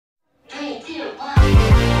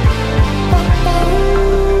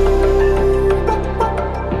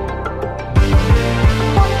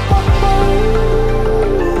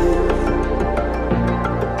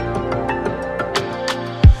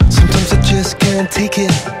can't take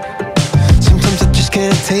it. Sometimes I just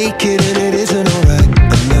can't take it, and it isn't alright.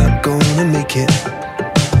 I'm not gonna make it,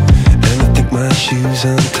 and I think my shoes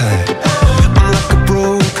untied. I'm like a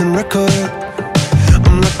broken record,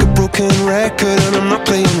 I'm like a broken record, and I'm not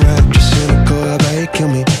playing right. Just cynical, how about you kill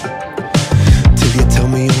me till you tell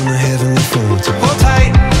me on the heavenly phone. So hold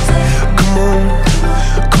tight, come on,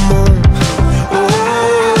 come on. Oh,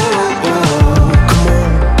 oh, come on,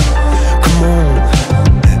 come on.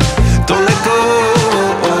 Don't let go.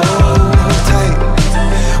 Hold tight,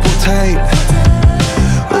 hold tight.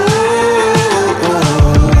 Oh,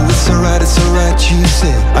 it's alright, you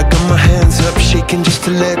said. I got my hands up shaking just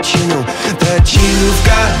to let you know that you've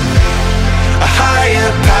got a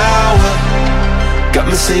higher power. Got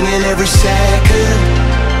me singing every second,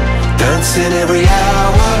 dancing every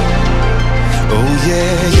hour. Oh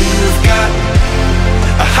yeah, you've got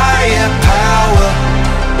a higher power,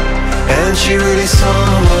 and she really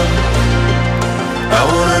someone I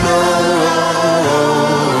wanna know.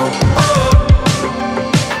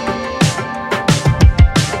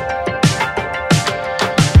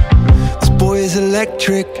 This boy is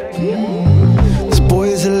electric, this boy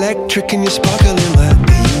is electric, and you're sparkling like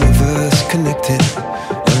the universe connected.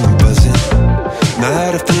 And I'm buzzing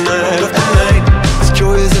night after night after night. This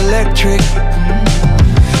joy is electric,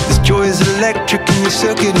 this joy is electric, and you're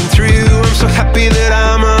circuiting through. I'm so happy that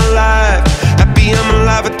I'm alive, happy I'm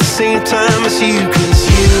alive at the same time as you. Cause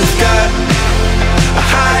you've got a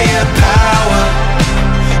higher power,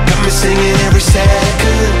 got me singing every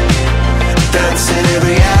second, dancing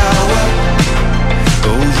every hour.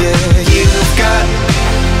 Oh yeah, you've got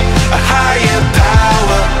a higher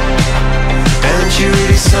power, and you're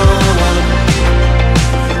really someone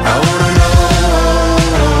I wanna know.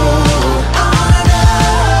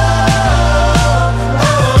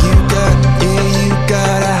 You got, yeah, you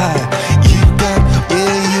got a high. You got,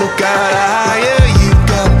 yeah, you got a higher. You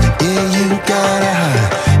got, yeah, you got a high.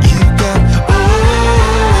 You got, oh,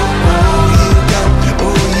 oh, you got,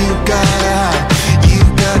 oh, you got a high. You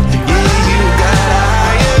got, yeah, you got a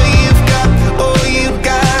higher. You've got, oh, you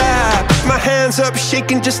got a high. My hands up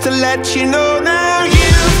shaking just to let you know now.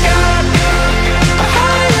 You've got a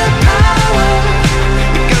higher power.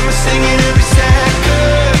 You got me singing every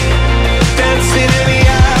second, dancing every